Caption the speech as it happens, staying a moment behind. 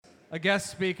a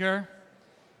guest speaker,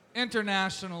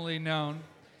 internationally known.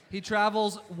 He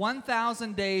travels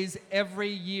 1,000 days every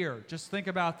year. Just think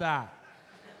about that.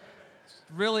 It's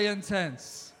really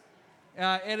intense.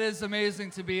 It is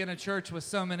amazing to be in a church with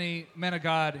so many men of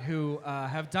God who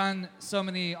have done so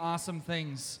many awesome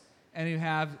things and who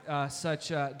have such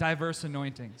diverse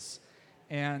anointings.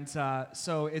 And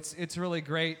so it's really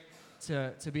great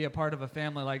to be a part of a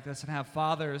family like this and have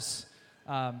fathers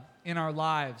in our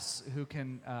lives who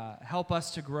can help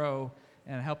us to grow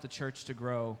and help the church to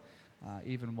grow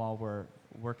even while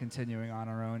we're continuing on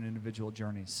our own individual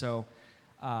journeys. So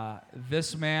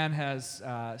this man has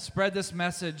spread this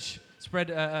message, spread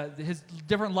his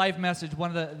different life message,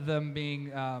 one of them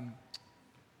being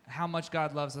how much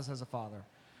God loves us as a father.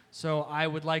 So I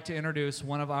would like to introduce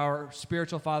one of our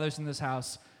spiritual fathers in this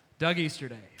house, Doug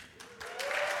Easterday.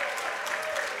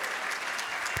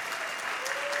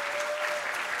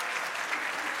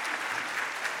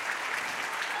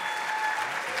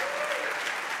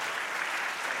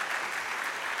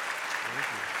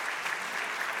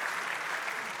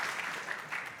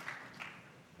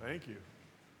 Thank you.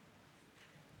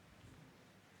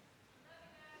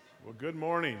 Well, good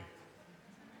morning.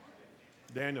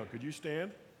 Daniel, could you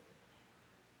stand?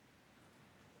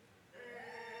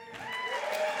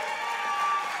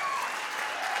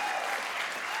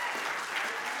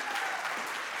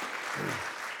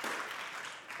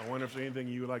 I wonder if there's anything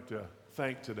you would like to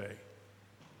thank today.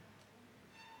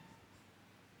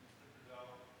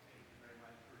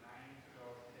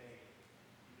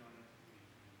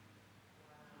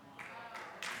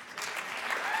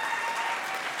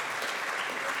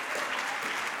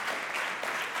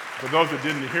 For those that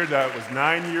didn't hear that, it was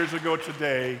 9 years ago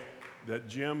today that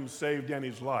Jim saved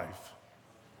Danny's life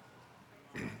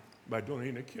by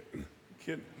donating a kidney.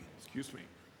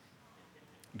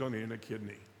 Donating a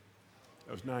kidney.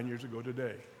 That was 9 years ago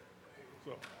today.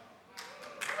 So.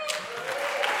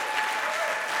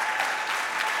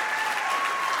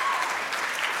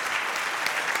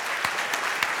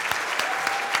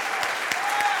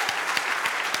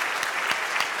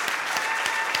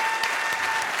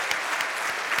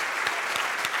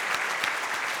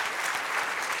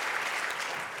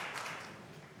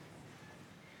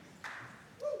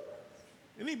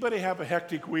 Anybody have a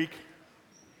hectic week?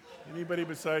 Anybody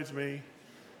besides me?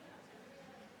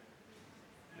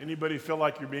 Anybody feel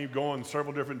like you're being going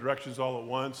several different directions all at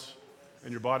once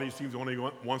and your body seems only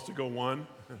wants to go one?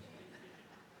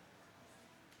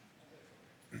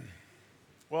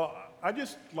 Well, I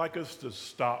just like us to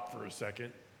stop for a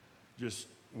second. Just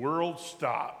world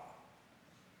stop.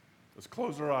 Let's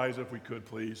close our eyes if we could,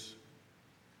 please.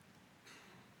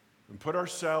 And put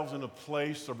ourselves in a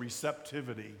place of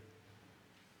receptivity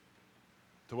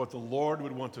to what the Lord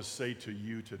would want to say to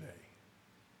you today.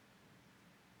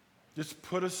 Just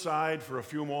put aside for a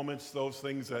few moments those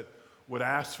things that would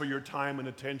ask for your time and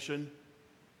attention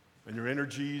and your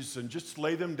energies, and just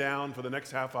lay them down for the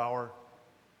next half hour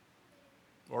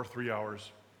or 3 hours.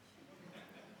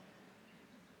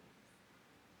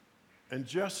 And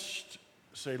just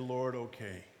say, Lord,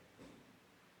 okay,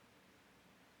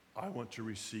 I want to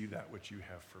receive that which you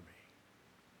have for me.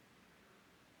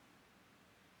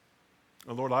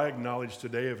 And Lord, I acknowledge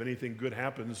today if anything good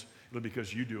happens, it'll be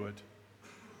because you do it.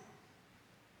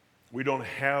 We don't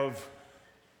have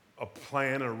a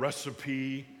plan, a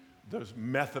recipe, the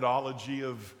methodology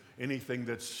of anything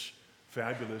that's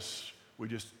fabulous. We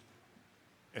just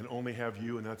and only have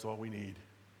you, and that's all we need.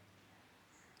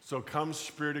 So come,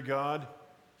 Spirit of God,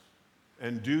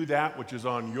 and do that which is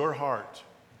on your heart,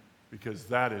 because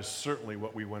that is certainly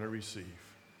what we want to receive.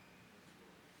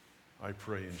 I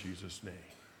pray in Jesus' name.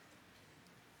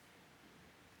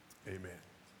 Amen.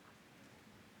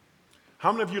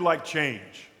 How many of you like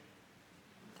change?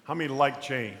 How many like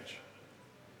change?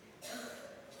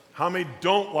 How many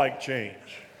don't like change?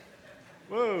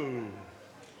 Whoa.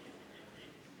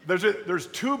 There's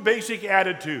two basic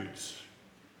attitudes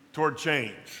toward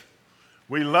change.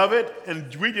 We love it,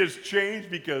 and we just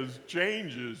change because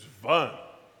change is fun.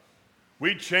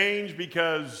 We change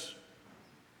because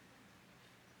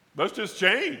let's just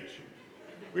change.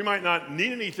 We might not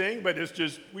need anything, but it's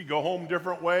just we go home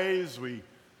different ways.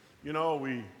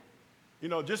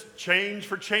 Just change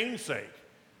for change's sake.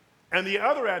 And the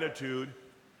other attitude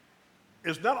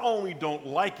is not only don't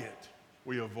like it,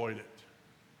 we avoid it.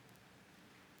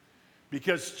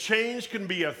 Because change can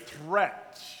be a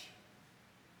threat.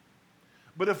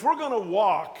 But if we're going to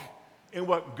walk in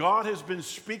what God has been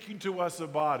speaking to us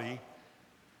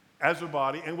as a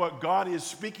body, and what God is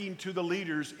speaking to the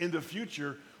leaders in the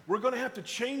future, we're going to have to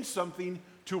change something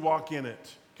to walk in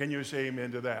it. Can you say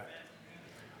amen to that?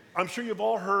 I'm sure you've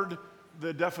all heard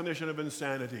the definition of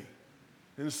insanity.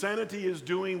 Insanity is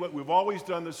doing what we've always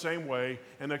done the same way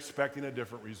and expecting a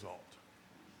different result.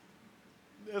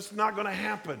 It's not going to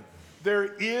happen. There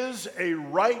is a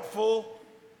rightful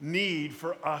need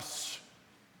for us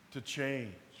to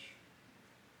change.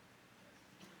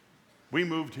 We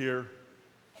moved here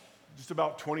just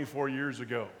about 24 years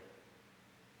ago.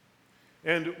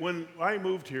 And when I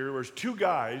moved here, there was 2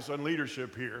 guys on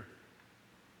leadership here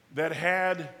that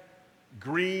had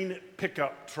green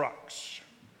pickup trucks.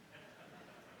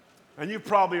 And you've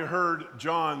probably heard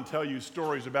John tell you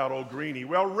stories about old Greenie.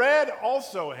 Well, Red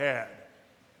also had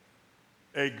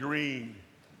a green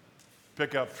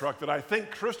pickup truck that I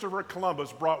think Christopher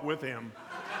Columbus brought with him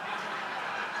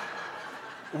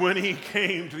when he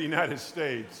came to the United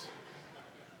States.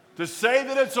 To say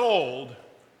that it's old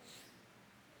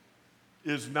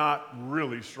is not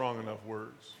really strong enough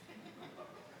words.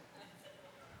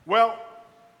 Well,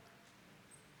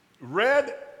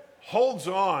 Red holds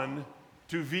on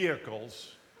to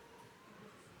vehicles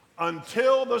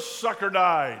until the sucker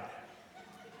died.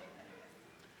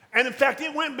 And in fact,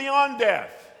 it went beyond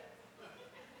death.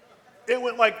 It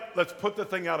went like, let's put the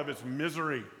thing out of its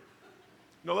misery.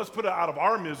 No, let's put it out of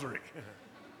our misery.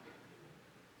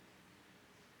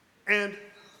 And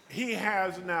he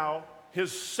has now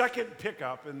his second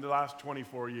pickup in the last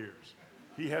 24 years.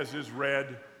 He has his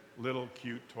red, little,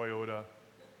 cute Toyota.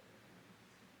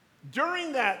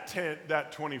 During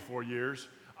that 24 years,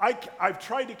 I've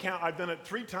tried to count. I've done it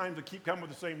 3 times to keep coming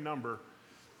with the same number.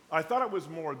 I thought it was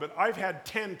more, but I've had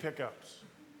 10 pickups.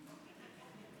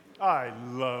 I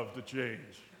love to change.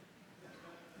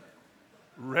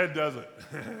 Red doesn't.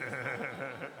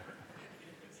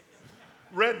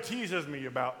 Red teases me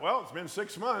about, well, it's been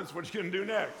 6 months. What are you going to do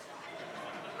next?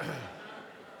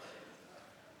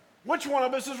 Which one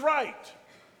of us is right?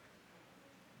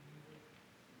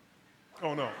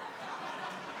 Oh, no.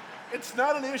 It's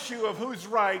not an issue of who's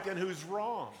right and who's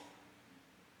wrong.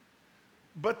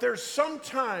 But there's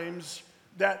sometimes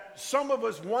that some of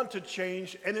us want to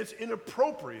change, and it's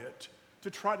inappropriate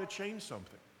to try to change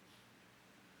something.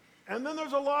 And then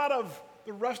there's a lot of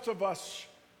the rest of us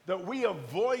that we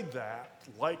avoid that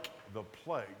like the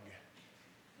plague.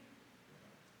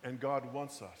 And God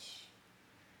wants us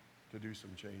to do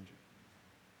some changing.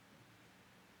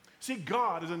 See,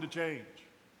 God is into change.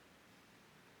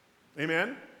 Amen?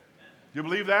 Do you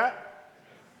believe that?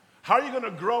 How are you going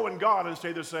to grow in God and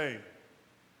stay the same?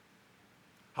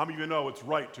 How many of you know it's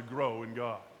right to grow in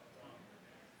God?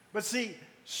 But see,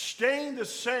 staying the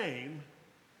same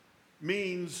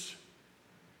means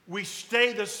we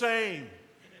stay the same.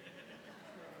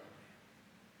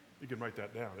 You can write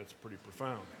that down. That's pretty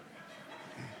profound.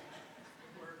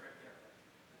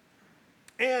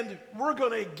 And we're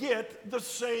going to get the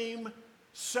same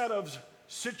set of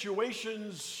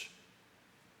situations,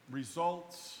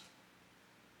 results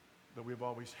that we've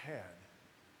always had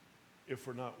if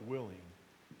we're not willing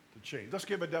to change. Let's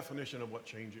give a definition of what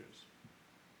change is.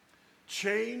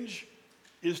 Change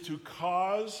is to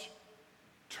cause,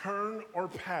 turn, or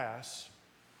pass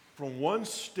from one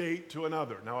state to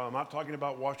another. Now, I'm not talking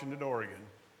about Washington, Oregon.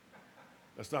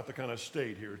 That's not the kind of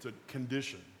state here. It's a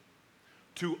condition.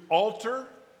 To alter,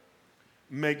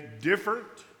 make different,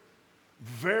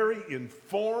 vary in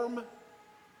form,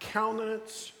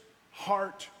 countenance,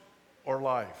 heart, or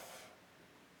life.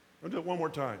 I'll do it one more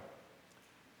time.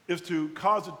 Is to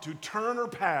cause it to turn or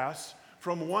pass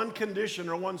from one condition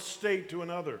or one state to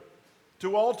another.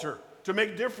 To alter, to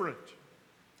make different,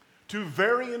 to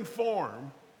vary in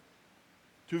form,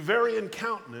 to vary in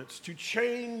countenance, to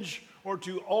change or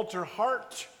to alter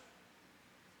heart,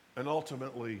 and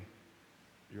ultimately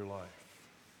your life.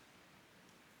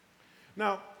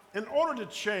 Now, in order to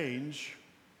change,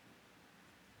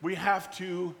 we have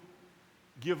to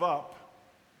give up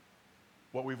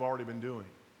what we've already been doing.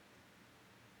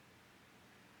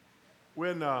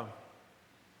 When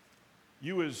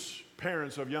you as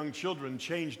parents of young children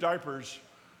change diapers,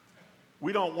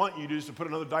 we don't want you just to put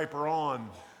another diaper on.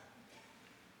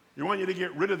 We want you to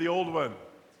get rid of the old one.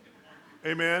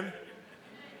 Amen?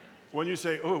 When you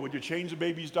say, oh, would you change the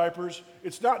baby's diapers?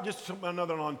 It's not just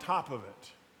another on top of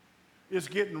it. It's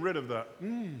getting rid of the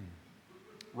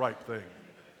right thing.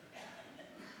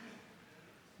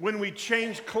 When we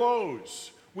change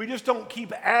clothes, we just don't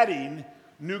keep adding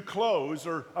new clothes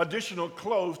or additional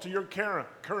clothes to your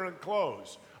current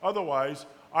clothes. Otherwise,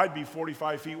 I'd be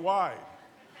 45 feet wide.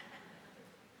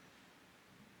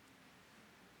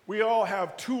 We all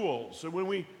have tools, and when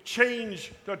we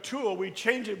change the tool, we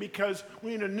change it because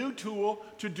we need a new tool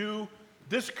to do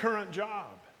this current job.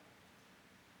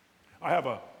 I have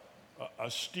a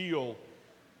steel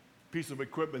piece of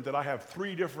equipment that I have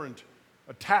 3 different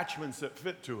attachments that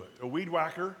fit to it, a weed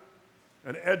whacker,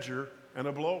 an edger, and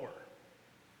a blower.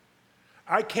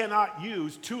 I cannot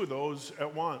use two of those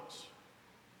at once.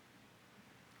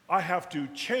 I have to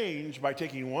change by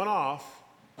taking one off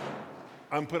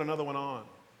and put another one on.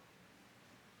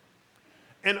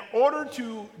 In order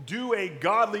to do a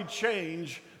godly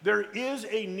change, there is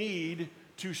a need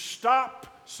to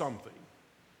stop something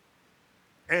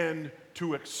and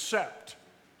to accept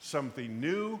something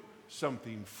new,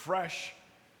 something fresh,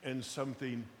 and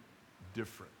something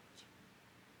different.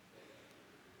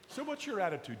 So what's your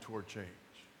attitude toward change?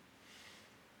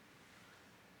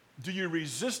 Do you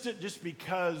resist it just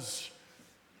because,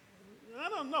 I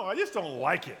don't know, I just don't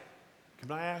like it?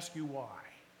 Can I ask you why?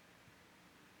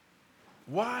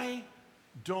 Why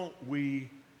don't we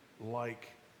like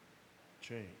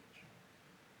change?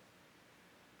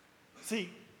 See,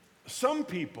 some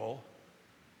people,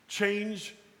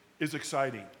 change is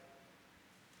exciting.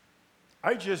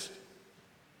 I just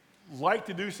like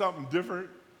to do something different,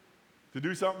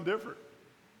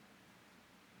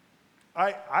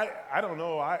 I don't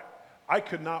know, I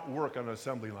could not work on an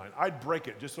assembly line. I'd break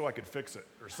it just so I could fix it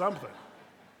or something.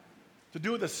 To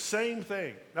do the same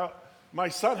thing. Now, my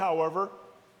son, however,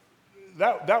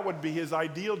 that would be his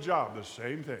ideal job, the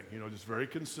same thing, just very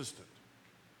consistent.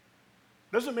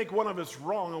 Doesn't make one of us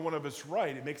wrong and one of us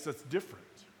right, it makes us different.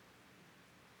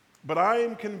 But I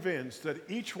am convinced that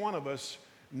each one of us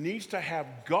needs to have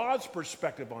God's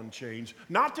perspective on change,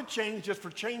 not to change just for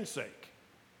change's sake,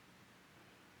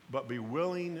 but be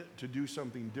willing to do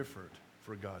something different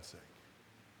for God's sake.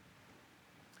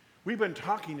 We've been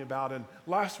talking about, and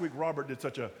last week Robert did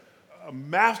such a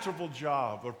masterful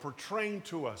job of portraying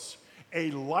to us a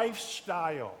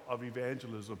lifestyle of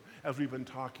evangelism as we've been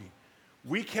talking.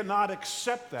 We cannot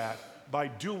accept that by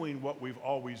doing what we've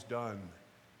always done.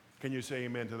 Can you say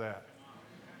amen to that?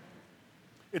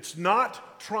 It's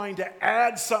not trying to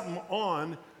add something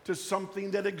on to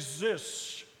something that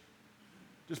exists.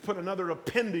 Just put another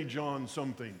appendage on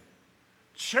something.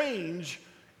 Change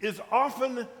is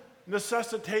often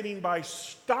necessitating by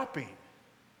stopping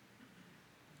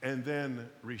and then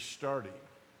restarting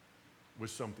with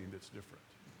something that's different.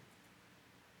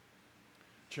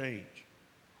 Change.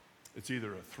 It's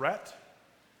either a threat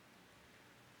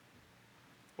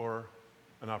or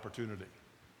an opportunity.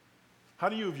 How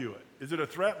do you view it? Is it a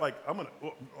threat? Like,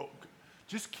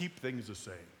 just keep things the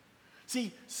same.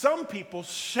 See, some people's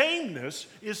sameness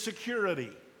is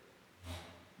security.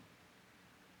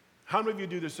 How many of you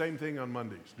do the same thing on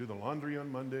Mondays? Do the laundry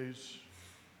on Mondays?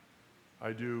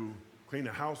 I do clean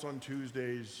the house on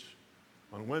Tuesdays.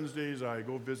 On Wednesdays, I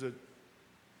go visit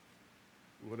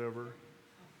whatever.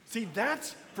 See,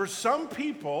 that's, for some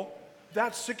people,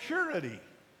 that's security.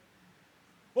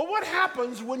 Well, what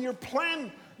happens when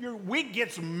your week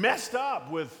gets messed up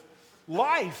with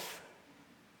life?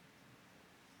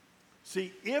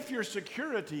 See, if your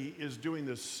security is doing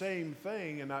the same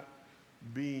thing and not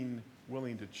being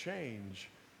willing to change,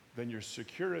 then your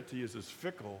security is as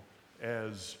fickle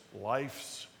as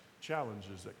life's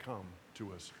challenges that come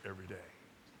to us every day.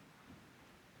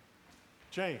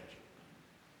 Change.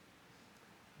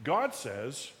 God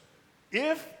says,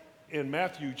 if in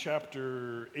Matthew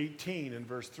chapter 18 and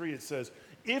verse 3 it says,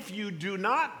 if you do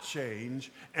not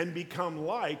change and become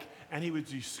like, and he was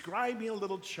describing a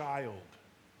little child.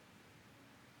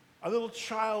 A little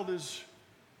child is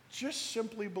just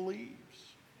simply believes.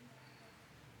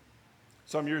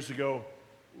 Some years ago,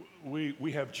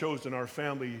 we have chosen our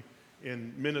family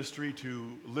in ministry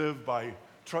to live by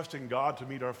trusting God to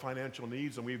meet our financial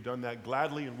needs, and we've done that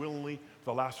gladly and willingly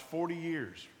for the last 40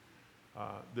 years.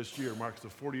 This year marks the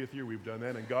 40th year we've done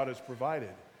that, and God has provided.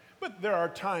 But there are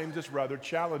times it's rather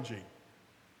challenging.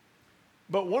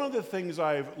 But one of the things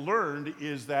I've learned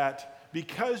is that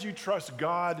because you trust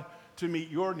God to meet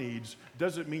your needs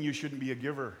doesn't mean you shouldn't be a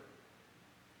giver.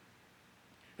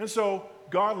 And so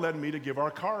God led me to give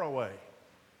our car away.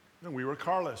 And we were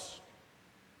carless.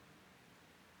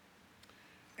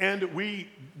 And we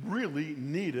really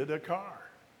needed a car.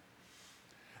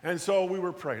 And so we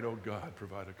were praying, oh God,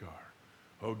 provide a car.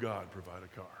 Oh God, provide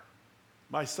a car.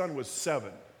 My son was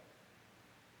 7.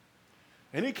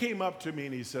 And he came up to me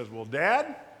and he says, well,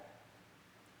 Dad,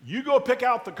 you go pick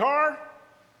out the car,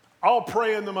 I'll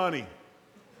pray in the money.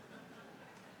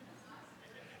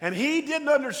 And he didn't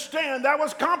understand that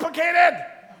was complicated.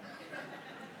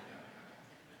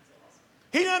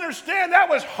 He didn't understand that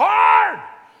was hard.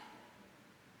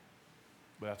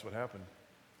 But that's what happened.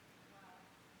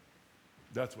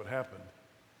 That's what happened.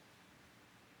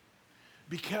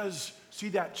 Because, see,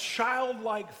 that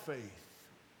childlike faith,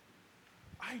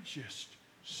 I just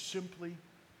simply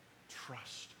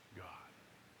trust God.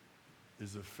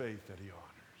 is a faith that he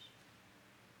honors.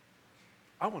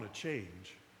 I want to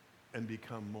change and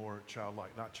become more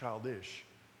childlike, not childish.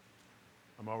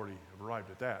 I'm already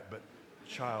arrived at that, but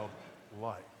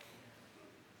childlike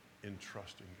in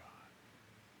trusting God.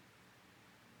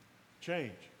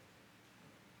 Change.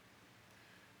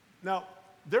 Now,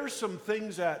 there's some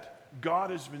things that God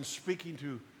has been speaking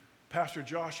to Pastor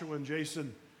Joshua and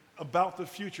Jason about the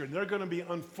future, and they're going to be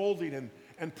unfolding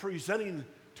and presenting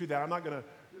to that. I'm not going to,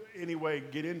 anyway,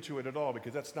 get into it at all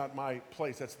because that's not my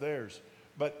place, that's theirs.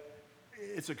 But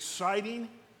it's exciting,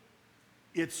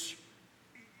 it's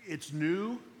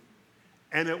new,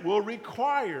 and it will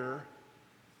require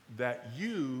that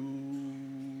you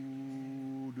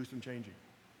do some changing.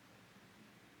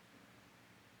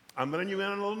 I'm letting you in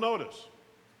on a little notice.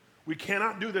 We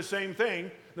cannot do the same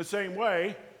thing the same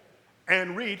way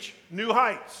and reach new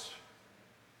heights,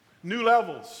 new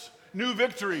levels, new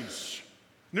victories,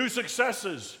 new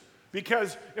successes.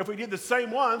 Because if we did the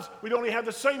same ones, we'd only have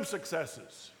the same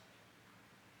successes.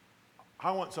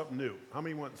 I want something new. How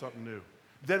many want something new?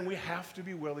 Then we have to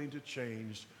be willing to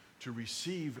change to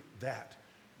receive that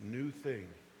new thing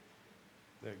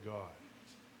that God.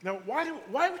 Now,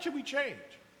 why should we change?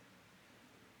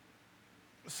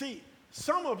 See,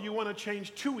 some of you want to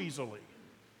change too easily.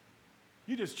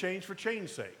 You just change for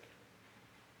change's sake.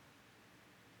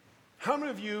 How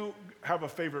many of you have a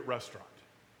favorite restaurant?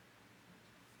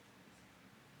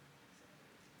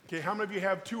 Okay, how many of you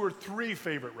have 2 or 3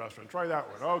 favorite restaurants? Try that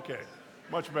one. Okay,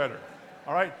 much better.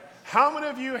 All right. How many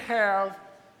of you have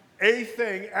a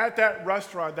thing at that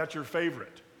restaurant that's your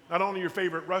favorite? Not only your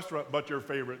favorite restaurant, but your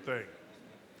favorite thing.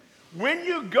 When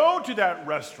you go to that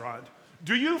restaurant,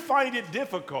 do you find it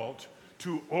difficult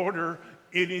to order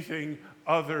anything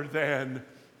other than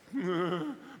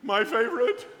my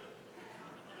favorite?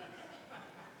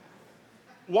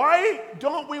 Why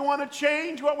don't we want to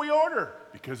change what we order?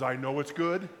 Because I know it's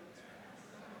good.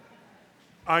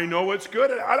 I know it's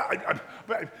good.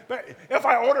 But if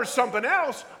I order something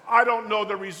else, I don't know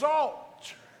the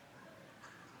result.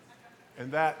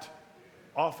 And that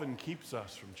often keeps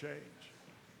us from change.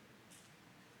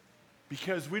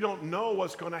 Because we don't know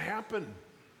what's going to happen.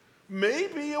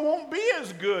 Maybe it won't be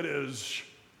as good as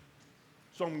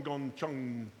some gon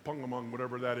chung pungamung,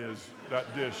 whatever that is,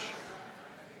 that dish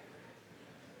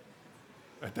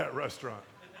at that restaurant.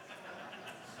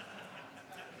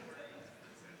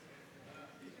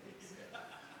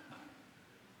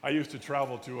 I used to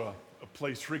travel to a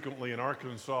place frequently in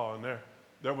Arkansas, and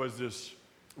there was this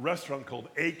restaurant called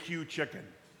AQ Chicken.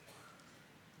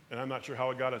 And I'm not sure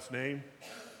how it got its name,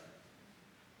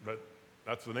 but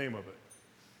that's the name of it.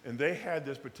 And they had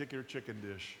this particular chicken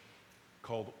dish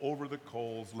called Over the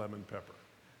Coals Lemon Pepper.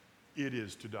 It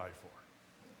is to die for.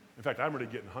 In fact, I'm really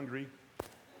getting hungry.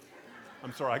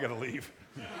 I'm sorry, I got to leave.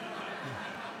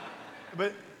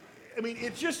 But, I mean,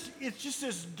 it's just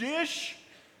this dish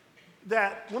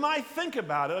that when I think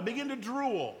about it, I begin to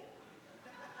drool.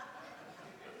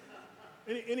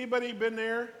 Anybody been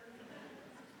there?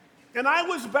 And I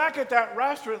was back at that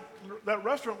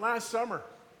restaurant last summer.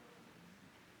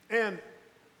 And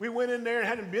we went in there and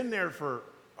hadn't been there for,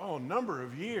 a number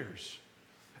of years.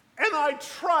 And I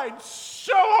tried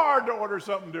so hard to order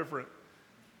something different,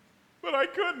 but I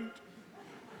couldn't.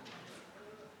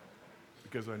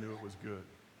 Because I knew it was good.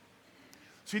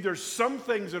 See, there's some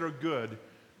things that are good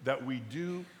that we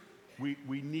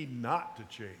need not to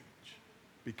change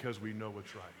because we know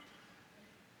what's right.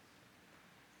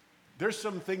 There's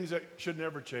some things that should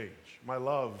never change. My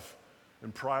love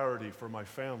and priority for my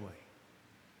family,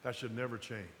 that should never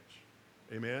change.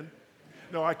 Amen?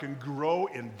 No, I can grow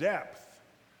in depth,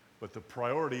 but the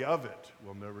priority of it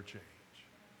will never change.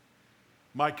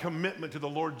 My commitment to the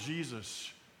Lord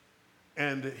Jesus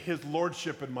and his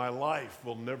lordship in my life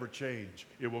will never change.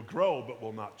 It will grow, but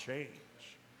will not change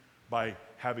by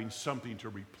having something to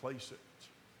replace it.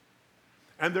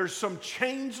 And there's some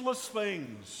changeless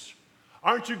things.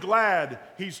 Aren't you glad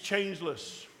he's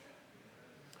changeless?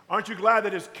 Aren't you glad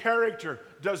that his character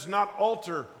does not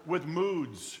alter with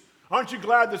moods? Aren't you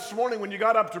glad this morning when you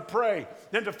got up to pray,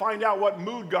 then to find out what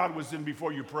mood God was in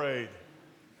before you prayed?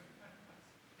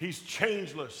 He's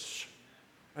changeless.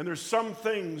 And there's some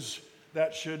things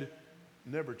that should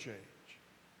never change.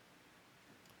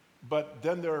 But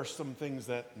then there are some things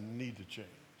that need to change.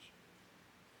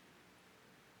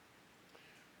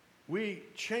 We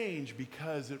change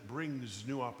because it brings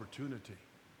new opportunity.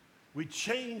 We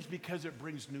change because it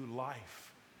brings new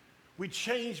life. We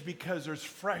change because there's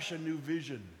fresh and new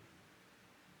vision.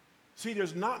 See,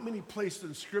 there's not many places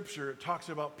in Scripture it talks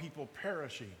about people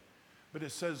perishing, but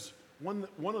it says one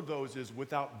of those is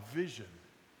without vision,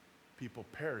 people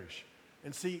perish.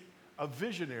 And see, A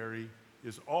visionary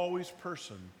is always a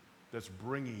person that's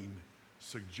bringing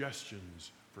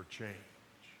suggestions for change.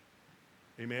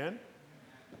 Amen?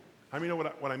 How many know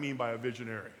what I mean by a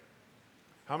visionary?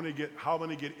 How many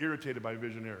get irritated by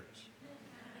visionaries?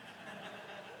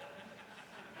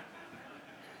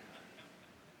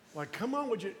 Like, come on,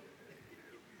 would you?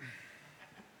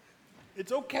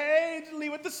 It's okay to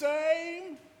leave it the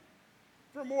same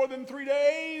for more than 3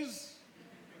 days.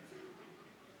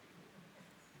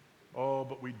 Oh,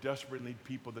 but we desperately need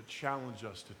people that challenge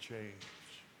us to change.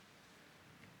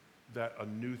 That a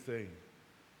new thing.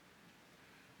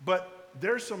 But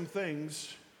there's some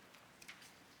things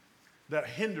that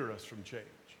hinder us from change.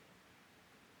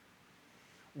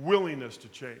 Willingness to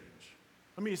change.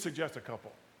 Let me suggest a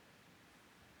couple.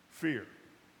 Fear.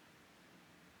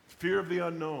 Fear of the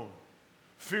unknown.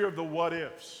 Fear of the what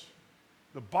ifs.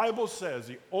 The Bible says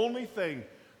the only thing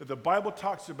that the Bible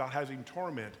talks about having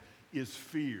torment is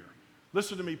fear.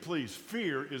 Listen to me, please.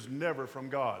 Fear is never from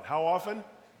God. How often? Never.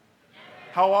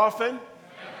 How often? Never.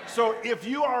 So if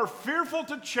you are fearful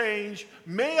to change,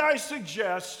 may I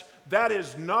suggest that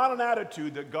is not an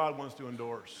attitude that God wants to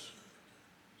endorse.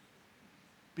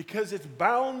 Because it's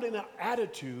bound in an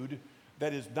attitude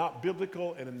that is not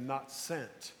biblical and not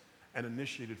sent and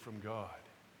initiated from God.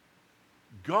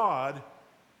 God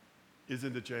is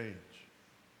into change.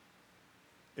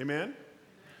 Amen?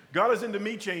 God is into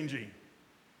me changing.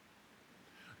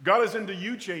 God is into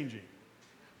you changing.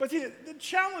 But the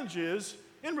challenge is,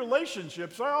 in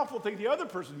relationships, I often think the other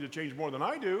person needs to change more than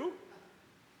I do.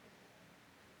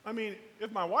 I mean,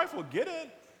 if my wife will get it,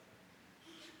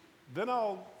 then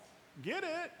I'll get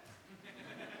it.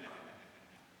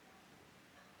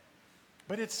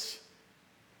 But it's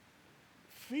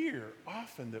fear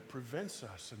often that prevents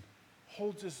us and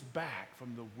holds us back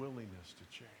from the willingness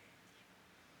to change.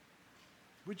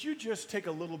 Would you just take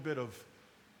a little bit of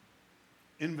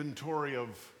inventory of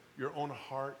your own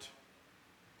heart?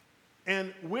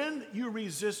 And when you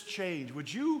resist change,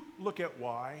 would you look at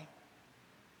why?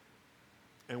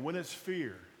 And when it's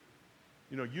fear,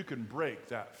 you can break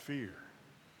that fear.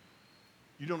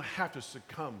 You don't have to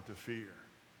succumb to fear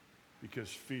because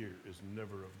fear is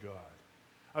never of God.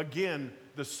 Again,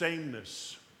 the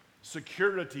sameness.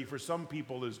 Security for some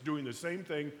people is doing the same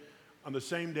thing on the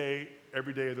same day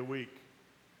every day of the week.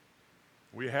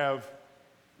 We have,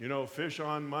 fish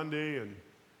on Monday and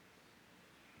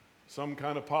some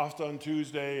kind of pasta on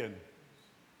Tuesday, and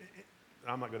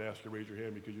I'm not going to ask you to raise your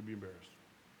hand because you'd be embarrassed.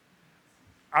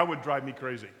 I would drive me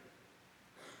crazy.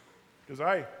 Because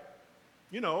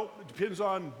it depends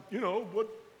on, what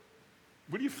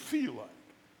do you feel like?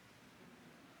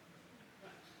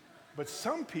 But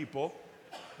some people,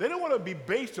 they don't want to be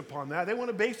based upon that. They want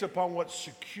to base upon what's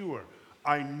secure.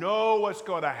 I know what's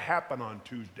going to happen on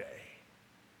Tuesday.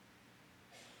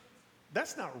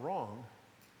 That's not wrong,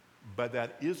 but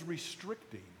that is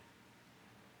restricting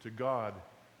to God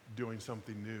doing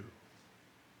something new.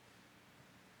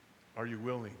 Are you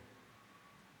willing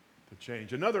to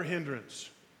change? Another hindrance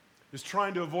is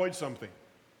trying to avoid something,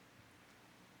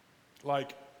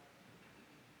 like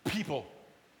people.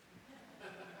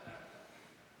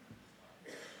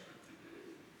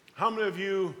 How many of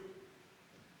you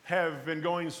have been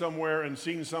going somewhere and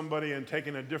seen somebody and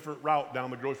taken a different route down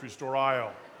the grocery store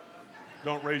aisle?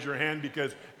 Don't raise your hand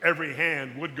because every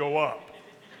hand would go up.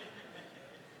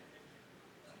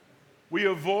 We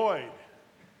avoid.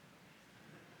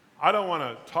 I don't want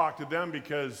to talk to them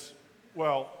because,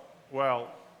 well, I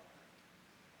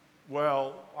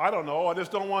don't know, I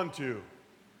just don't want to.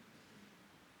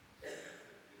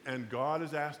 And God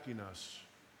is asking us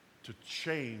to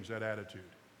change that attitude.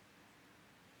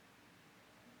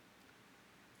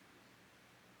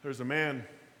 There's a man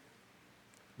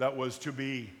that was to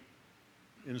be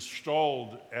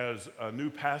installed as a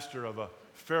new pastor of a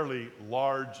fairly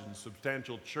large and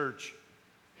substantial church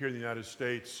here in the United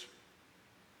States.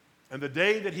 And the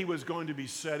day that he was going to be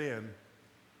set in,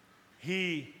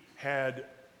 he had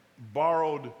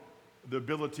borrowed the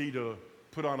ability to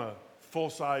put on a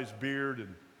full-size beard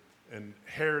and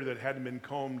hair that hadn't been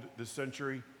combed this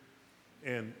century,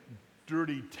 and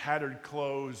dirty, tattered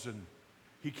clothes, and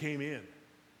he came in.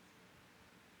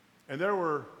 And there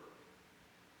were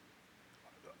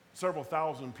several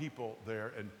thousand people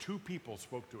there, and 2 people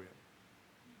spoke to him.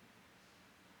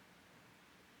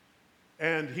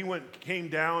 And he came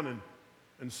down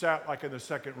and sat like in the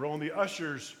second row, and the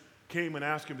ushers came and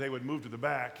asked him if they would move to the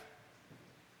back.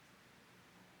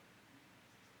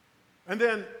 And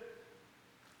then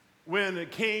when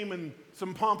it came in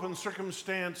some pomp and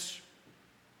circumstance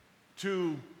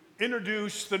to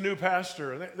introduce the new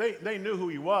pastor, they knew who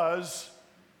he was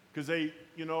because they,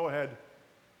 had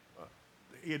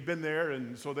he had been there,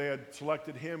 and so they had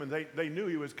selected him, and they knew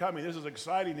he was coming. This is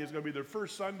exciting. He's going to be their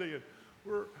first Sunday, and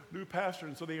we're new pastor.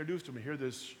 And so they introduced him. And here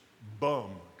this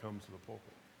bum comes to the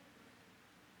pulpit.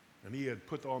 And he had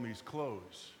put on these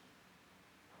clothes.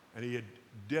 And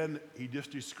he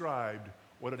just described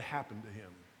what had happened to him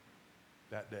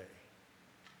that day.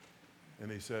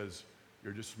 And he says,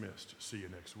 "You're dismissed. See you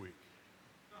next week."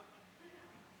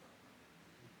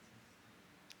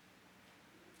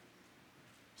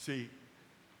 See,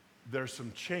 there's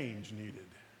some change needed.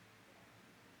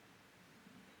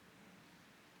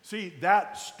 See,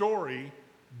 that story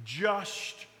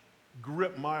just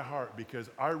gripped my heart because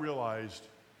I realized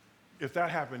if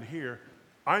that happened here,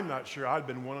 I'm not sure I'd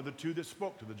been one of the two that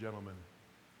spoke to the gentleman.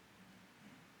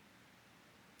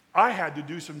 I had to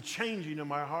do some changing in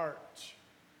my heart.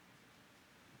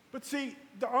 But see,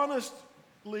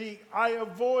 honestly, I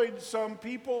avoid some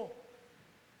people.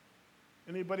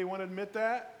 Anybody want to admit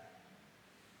that?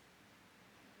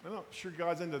 I'm not sure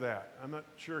God's into that. I'm not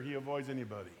sure he avoids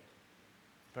anybody.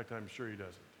 In fact, I'm sure he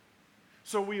doesn't.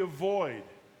 So we avoid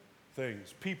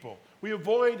things, people. We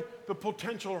avoid the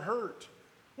potential hurt.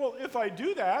 Well, if I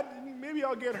do that, maybe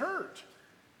I'll get hurt.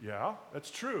 Yeah,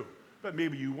 that's true, but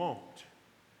maybe you won't.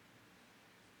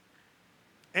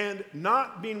 And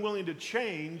not being willing to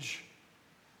change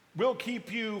will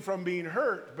keep you from being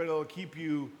hurt, but it'll keep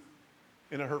you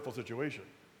in a hurtful situation.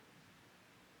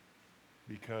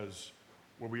 Because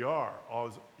where we are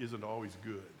isn't always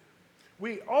good.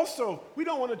 We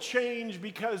don't want to change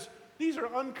because these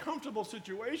are uncomfortable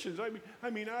situations. I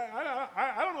don't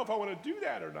know if I want to do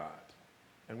that or not.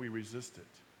 And we resist it.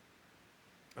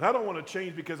 And I don't want to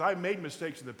change because I made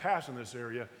mistakes in the past in this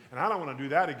area, and I don't want to do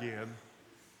that again.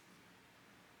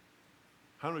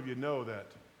 How many of you know that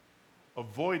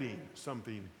avoiding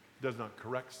something does not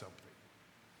correct something?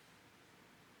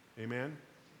 Amen?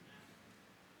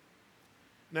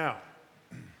 Now,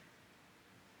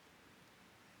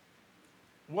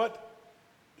 what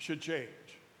should change?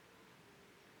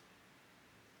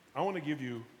 I want to give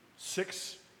you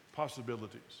 6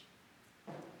 possibilities.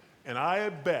 And I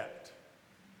bet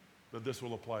that this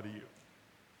will apply to you.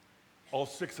 All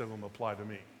 6 of them apply to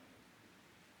me.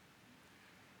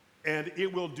 And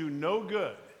it will do no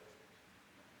good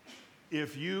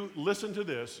if you listen to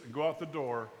this and go out the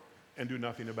door and do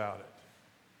nothing about it.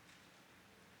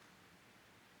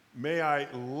 May I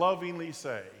lovingly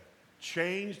say,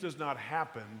 change does not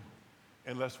happen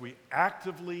unless we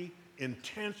actively,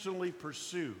 intentionally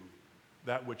pursue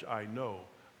that which I know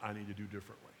I need to do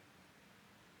differently.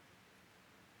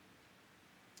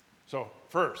 So,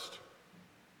 first,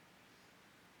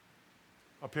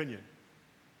 opinion.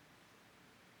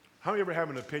 How many of you ever have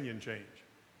an opinion change?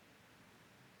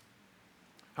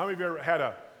 How many of you ever had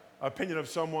an opinion of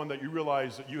someone that you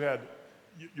realized that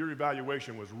your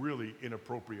evaluation was really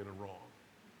inappropriate and wrong?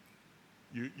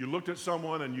 You looked at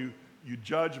someone and you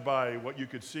judged by what you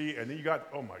could see, and then you got,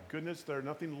 oh my goodness, they're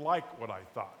nothing like what I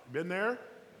thought. Been there?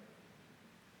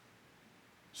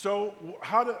 So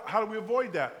how do we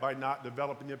avoid that? By not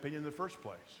developing the opinion in the first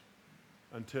place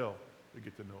until we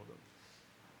get to know them.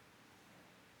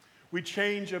 We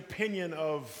change opinion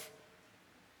of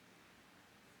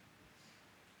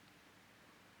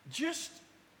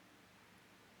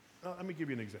let me give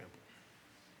you an example.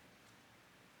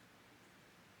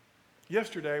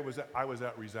 Yesterday I was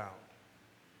at Resound.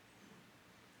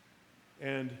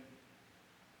 And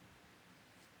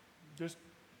just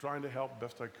trying to help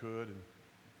best I could and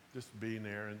just being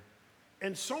there.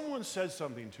 And someone said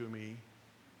something to me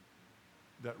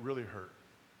that really hurt.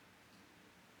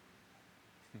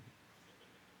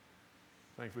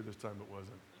 Thankfully this time it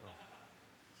wasn't.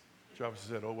 Travis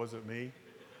said, "Oh, was it me?"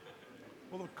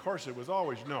 Well, of course it was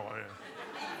always no.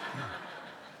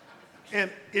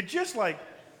 And it just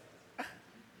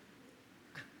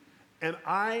and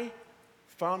I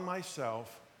found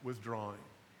myself withdrawing.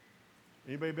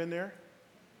 Anybody been there?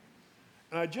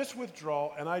 And I just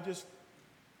withdraw, and I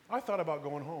thought about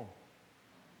going home.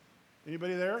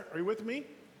 Anybody there? Are you with me?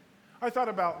 I thought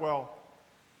about, well,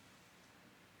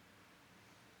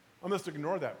 I must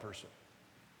ignore that person.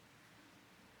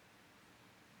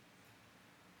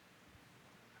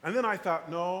 And then I thought,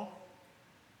 no,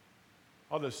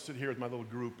 I'll just sit here with my little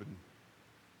group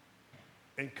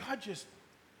and God just,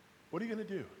 what are you going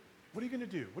to do? What are you going to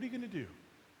do? What are you going to do?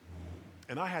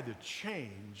 And I had to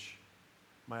change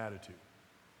my attitude.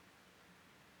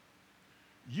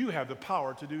 You have the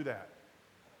power to do that.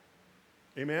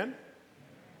 Amen?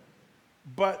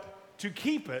 But to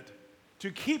keep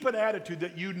an attitude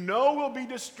that you know will be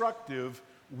destructive,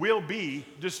 will be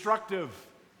destructive.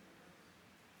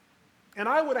 And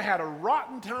I would have had a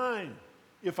rotten time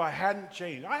if I hadn't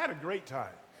changed. I had a great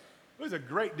time. It was a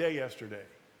great day yesterday.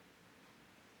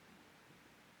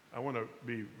 I want to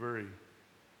be very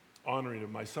honoring of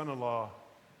my son-in-law.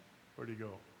 Where'd he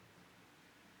go?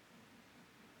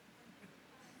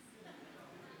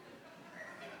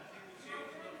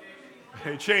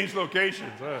 He changed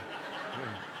locations.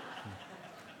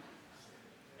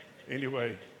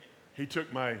 Anyway, he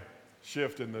took my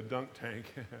shift in the dunk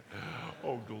tank.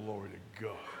 Oh, glory to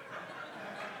God.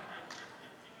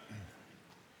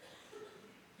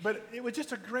 But it was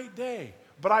just a great day.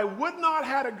 But I would not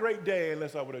have had a great day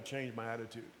unless I would have changed my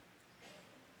attitude.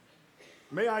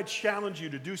 May I challenge you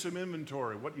to do some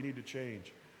inventory, what you need to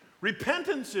change.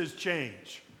 Repentance is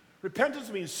change.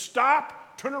 Repentance means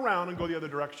stop, turn around, and go the other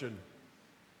direction.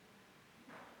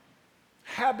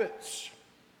 Habits.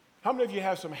 How many of you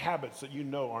have some habits that you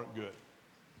know aren't good?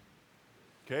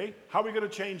 Okay? How are we going to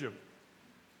change them?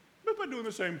 Not by doing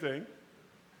the same thing.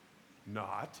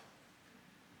 Not.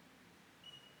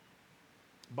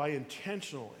 By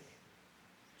intentionally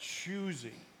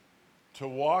choosing to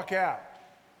walk out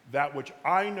that which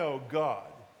I know God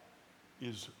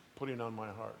is putting on my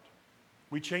heart.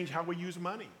 We change how we use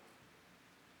money,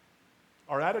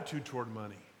 our attitude toward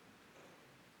money,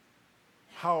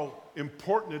 how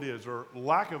important it is or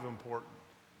lack of importance.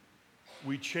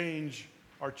 We change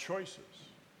our choices.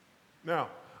 Now,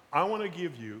 I want to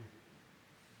give you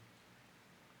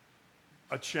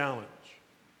a challenge.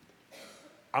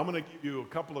 I'm going to give you a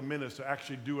couple of minutes to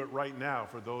actually do it right now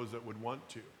for those that would want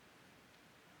to.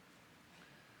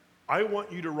 I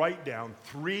want you to write down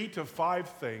 3 to 5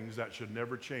 things that should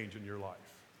never change in your life.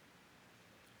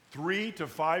 3 to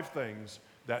 5 things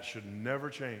that should never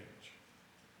change.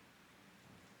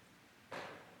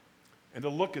 And to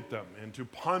look at them and to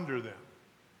ponder them.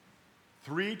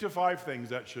 3 to 5 things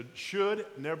that should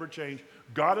never change.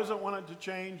 God doesn't want it to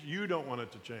change. You don't want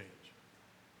it to change.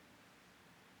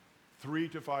 3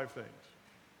 to 5 things.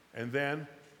 And then,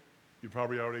 you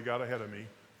probably already got ahead of me,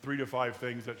 3 to 5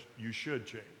 things that you should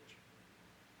change.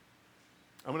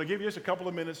 I'm going to give you just a couple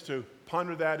of minutes to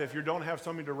ponder that. If you don't have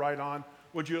something to write on,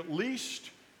 would you at least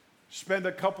spend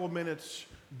a couple of minutes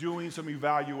doing some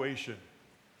evaluation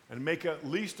and make at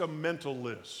least a mental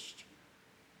list?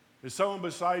 If someone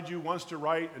beside you wants to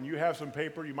write and you have some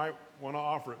paper, you might want to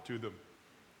offer it to them.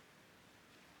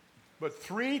 But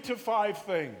 3 to 5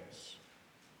 things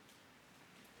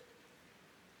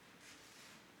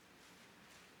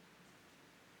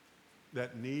that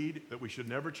we should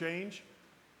never change,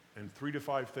 and 3 to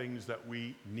 5 things that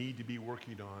we need to be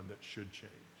working on that should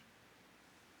change.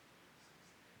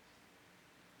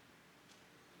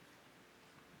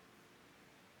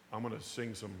 I'm going to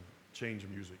sing some change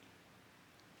music.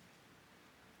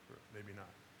 Or maybe not.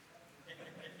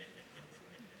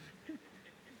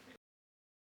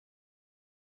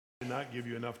 I did not give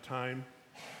you enough time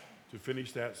to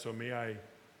finish that, so may I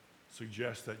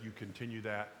suggest that you continue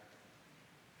that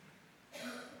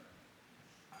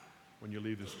when you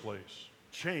leave this place.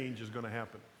 Change is going to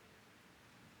happen.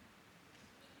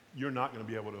 You're not going to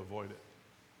be able to avoid it.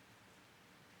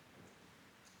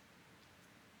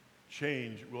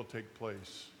 Change will take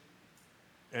place.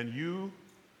 And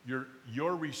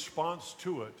your response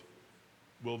to it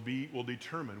will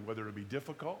determine whether it'll be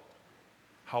difficult,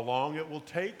 how long it will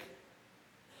take.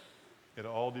 It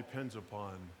all depends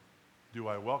upon, do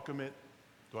I welcome it,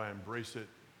 do I embrace it,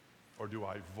 or do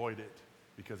I avoid it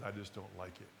because I just don't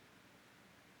like it?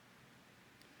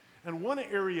 And one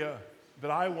area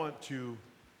that I want to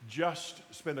just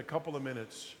spend a couple of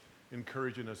minutes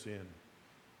encouraging us in.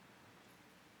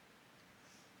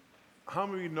 How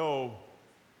many know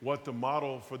what the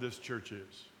model for this church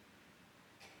is?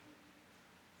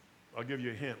 I'll give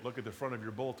you a hint. Look at the front of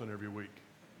your bulletin every week.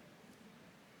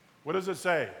 What does it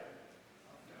say?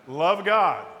 Love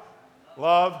God.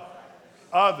 Love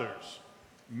others.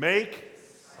 Make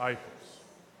disciples.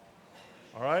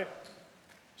 All right?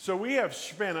 So we have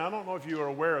spent, I don't know if you are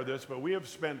aware of this, but we have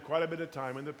spent quite a bit of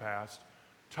time in the past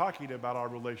talking about our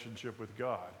relationship with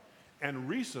God. And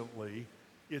recently,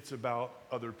 it's about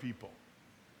other people.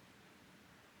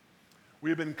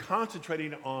 We have been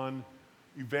concentrating on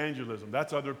evangelism.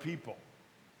 That's other people.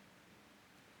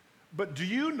 But do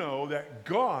you know that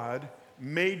God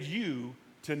made you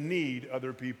to need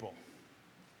other people?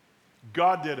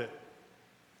 God did it.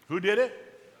 Who did it?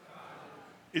 God.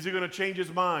 Is he going to change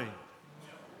his mind?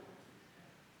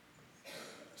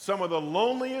 Some of the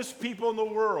loneliest people in the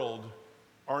world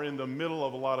are in the middle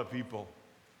of a lot of people.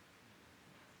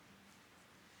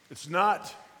 It's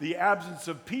not the absence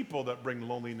of people that bring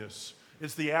loneliness.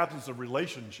 It's the absence of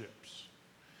relationships.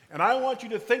 And I want you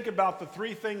to think about the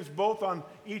 3 things both on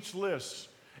each list.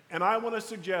 And I want to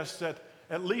suggest that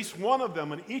at least one of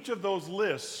them in each of those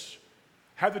lists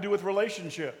had to do with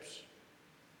relationships.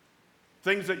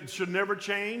 Things that should never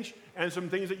change and some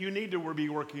things that you need to be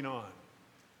working on.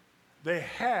 They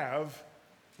have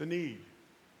the need.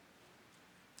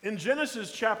 In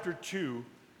Genesis chapter 2,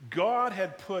 God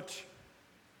had put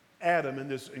Adam in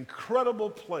this incredible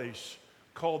place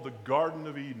called the Garden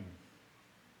of Eden.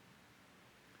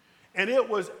 And it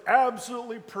was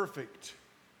absolutely perfect.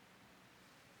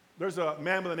 There's a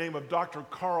man by the name of Dr.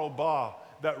 Carl Baugh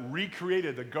that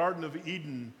recreated the Garden of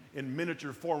Eden in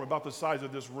miniature form, about the size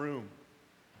of this room.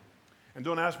 And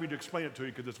don't ask me to explain it to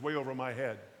you because it's way over my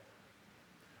head.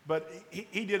 But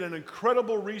he did an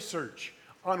incredible research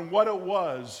on what it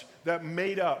was that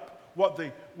made up, what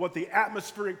the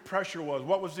atmospheric pressure was,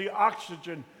 what was the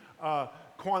oxygen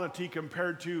quantity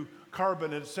compared to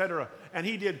carbon, etc. And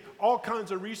he did all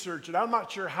kinds of research, and I'm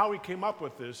not sure how he came up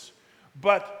with this,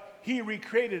 but he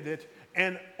recreated it,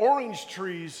 and orange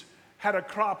trees had a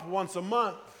crop once a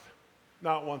month,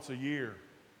 not once a year.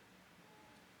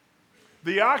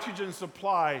 The oxygen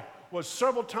supply was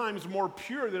several times more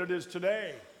pure than it is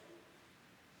today.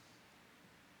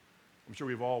 I'm sure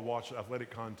we've all watched athletic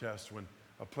contests when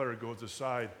a player goes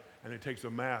aside and he takes a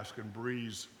mask and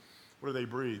breathes. What do they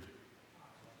breathe?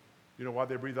 You know why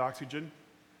they breathe oxygen?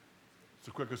 It's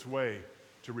the quickest way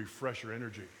to refresh your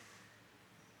energy.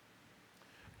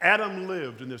 Adam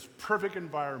lived in this perfect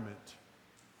environment.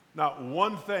 Not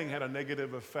one thing had a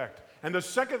negative effect. And the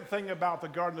second thing about the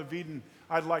Garden of Eden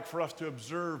I'd like for us to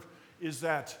observe is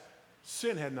that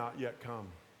sin had not yet come.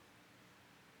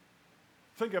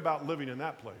 Think about living in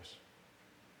that place.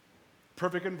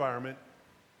 Perfect environment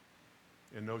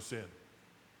and no sin.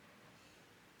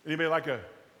 Anybody like to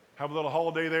have a little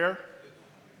holiday there?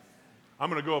 I'm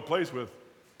going to go a place with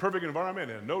perfect environment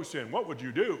and no sin. What would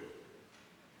you do?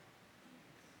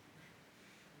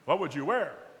 What would you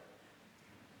wear?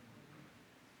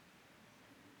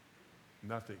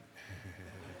 Nothing.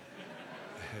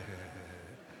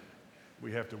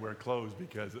 We have to wear clothes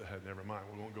because, never mind,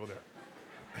 we won't go there.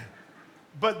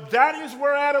 But that is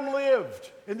where Adam lived,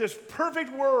 in this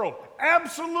perfect world,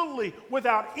 absolutely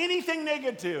without anything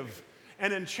negative.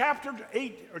 And in chapter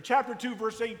 2,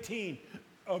 verse 18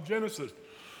 of Genesis,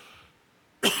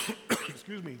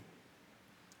 excuse me,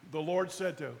 the Lord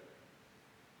said to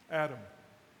Adam,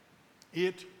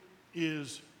 "It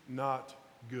is not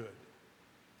good."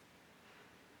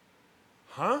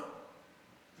 Huh?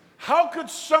 How could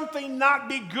something not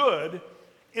be good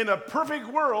in a perfect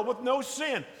world with no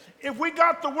sin? If we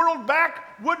got the world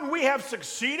back, wouldn't we have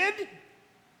succeeded?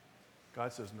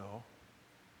 God says, no,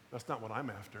 that's not what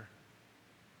I'm after.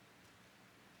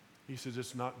 He says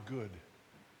it's not good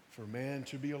for man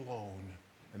to be alone,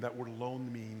 and that word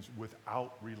alone means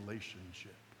without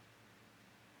relationship.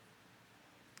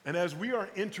 And as we are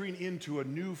entering into a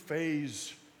new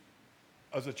phase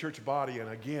as a church body, and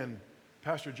again,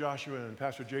 Pastor Joshua and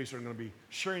Pastor Jason are going to be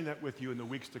sharing that with you in the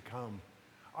weeks to come.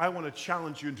 I want to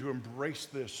challenge you to embrace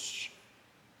this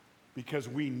because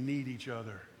we need each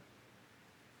other.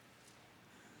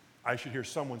 I should hear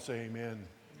someone say amen. Amen.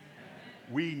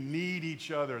 We need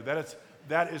each other.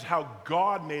 That is how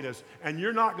God made us. And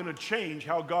you're not going to change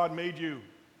how God made you.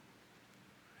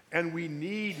 And we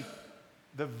need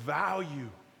the value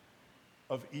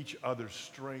of each other's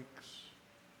strengths.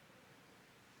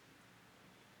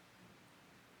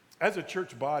 As a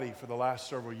church body for the last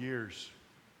several years,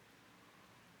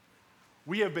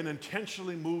 we have been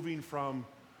intentionally moving from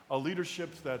a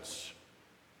leadership that's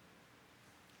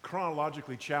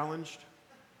chronologically challenged,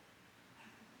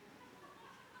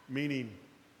 meaning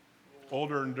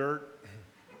older and dirt,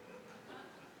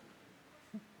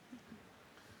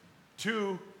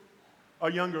 to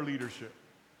a younger leadership.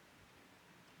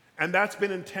 And that's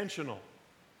been intentional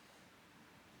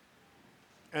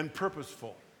and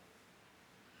purposeful,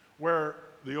 where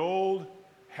the old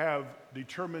have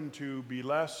determined to be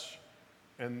less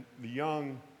and the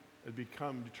young have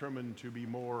become determined to be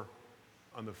more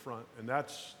on the front. And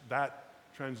that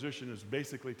transition has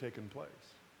basically taken place.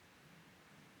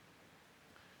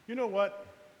 You know what?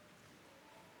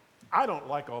 I don't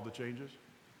like all the changes.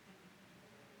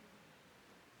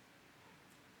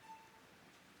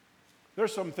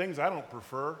 There's some things I don't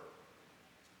prefer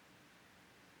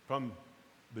from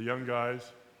the young guys,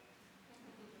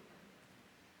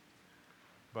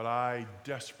 but I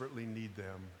desperately need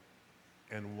them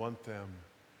and want them.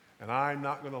 And I'm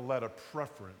not going to let a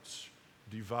preference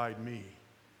divide me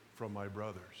from my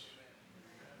brothers.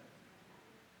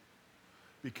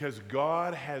 Because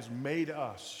God has made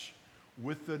us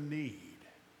with the need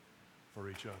for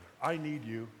each other. I need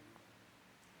you.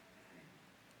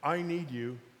 I need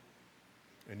you.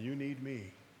 And you need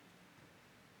me.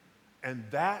 And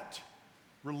that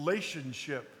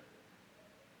relationship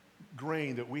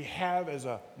grain that we have as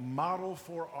a model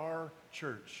for our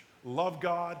church, love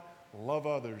God, love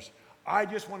others. I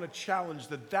just want to challenge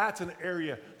that that's an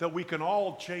area that we can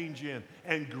all change in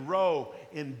and grow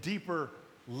in deeper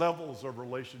levels of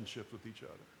relationships with each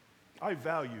other. I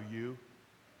value you.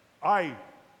 I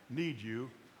need you.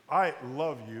 I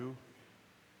love you.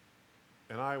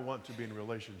 And I want to be in a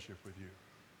relationship with you.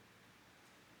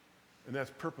 And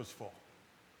that's purposeful.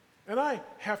 And I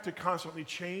have to constantly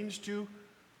change to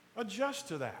adjust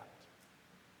to that.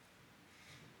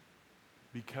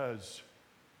 Because,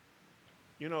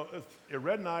 you know, if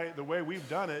Red and I, the way we've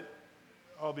done it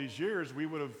all these years, we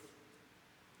would have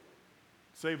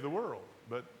saved the world.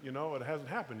 But, you know, it hasn't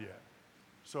happened yet.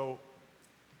 So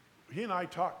he and I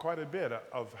talk quite a bit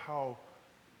of how,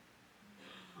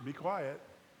 be quiet,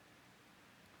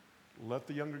 let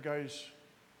the younger guys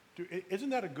do.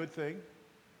 Isn't that a good thing?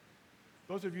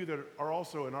 Those of you that are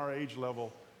also in our age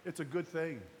level, it's a good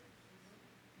thing.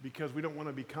 Because we don't want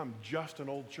to become just an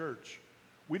old church.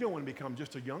 We don't want to become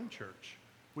just a young church.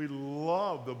 We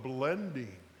love the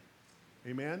blending.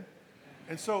 Amen?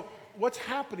 And so what's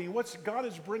happening, what God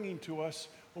is bringing to us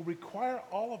will require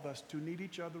all of us to need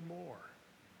each other more.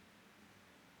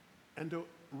 And to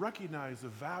recognize the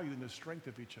value and the strength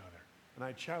of each other. And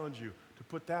I challenge you to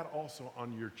put that also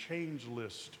on your change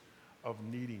list of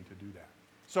needing to do that.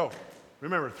 So,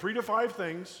 remember, 3 to 5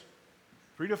 things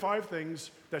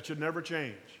that should never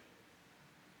change.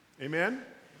 Amen?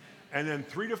 And then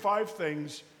 3 to 5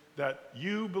 things that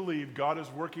you believe God is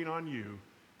working on you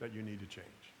that you need to change.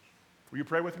 Will you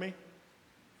pray with me?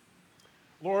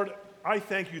 Lord, I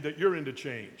thank you that you're into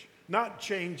change. Not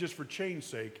change just for change's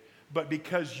sake, but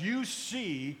because you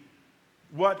see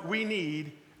what we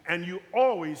need and you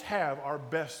always have our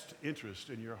best interest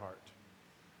in your heart.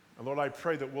 And Lord, I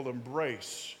pray that we'll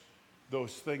embrace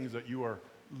those things that you are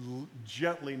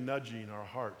gently nudging our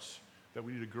hearts that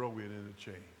we need to grow in and to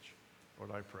change.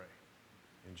 Lord, I pray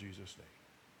in Jesus' name.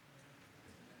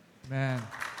 Man.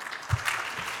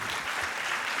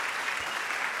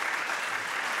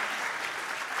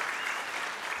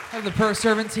 Have the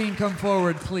servant team come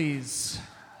forward, please.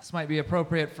 This might be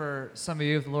appropriate for some of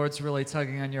you if the Lord's really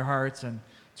tugging on your hearts and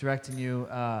directing you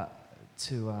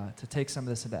to take some of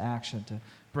this into action, to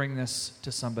bring this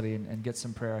to somebody and get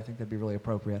some prayer. I think that'd be really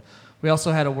appropriate. We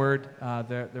also had a word.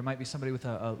 There might be somebody with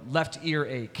a left ear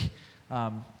ache.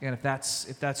 And if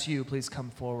that's you, please come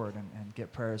forward and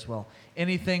get prayer as well.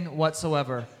 Anything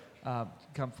whatsoever,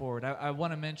 come forward. I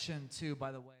want to mention, too,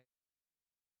 by the way,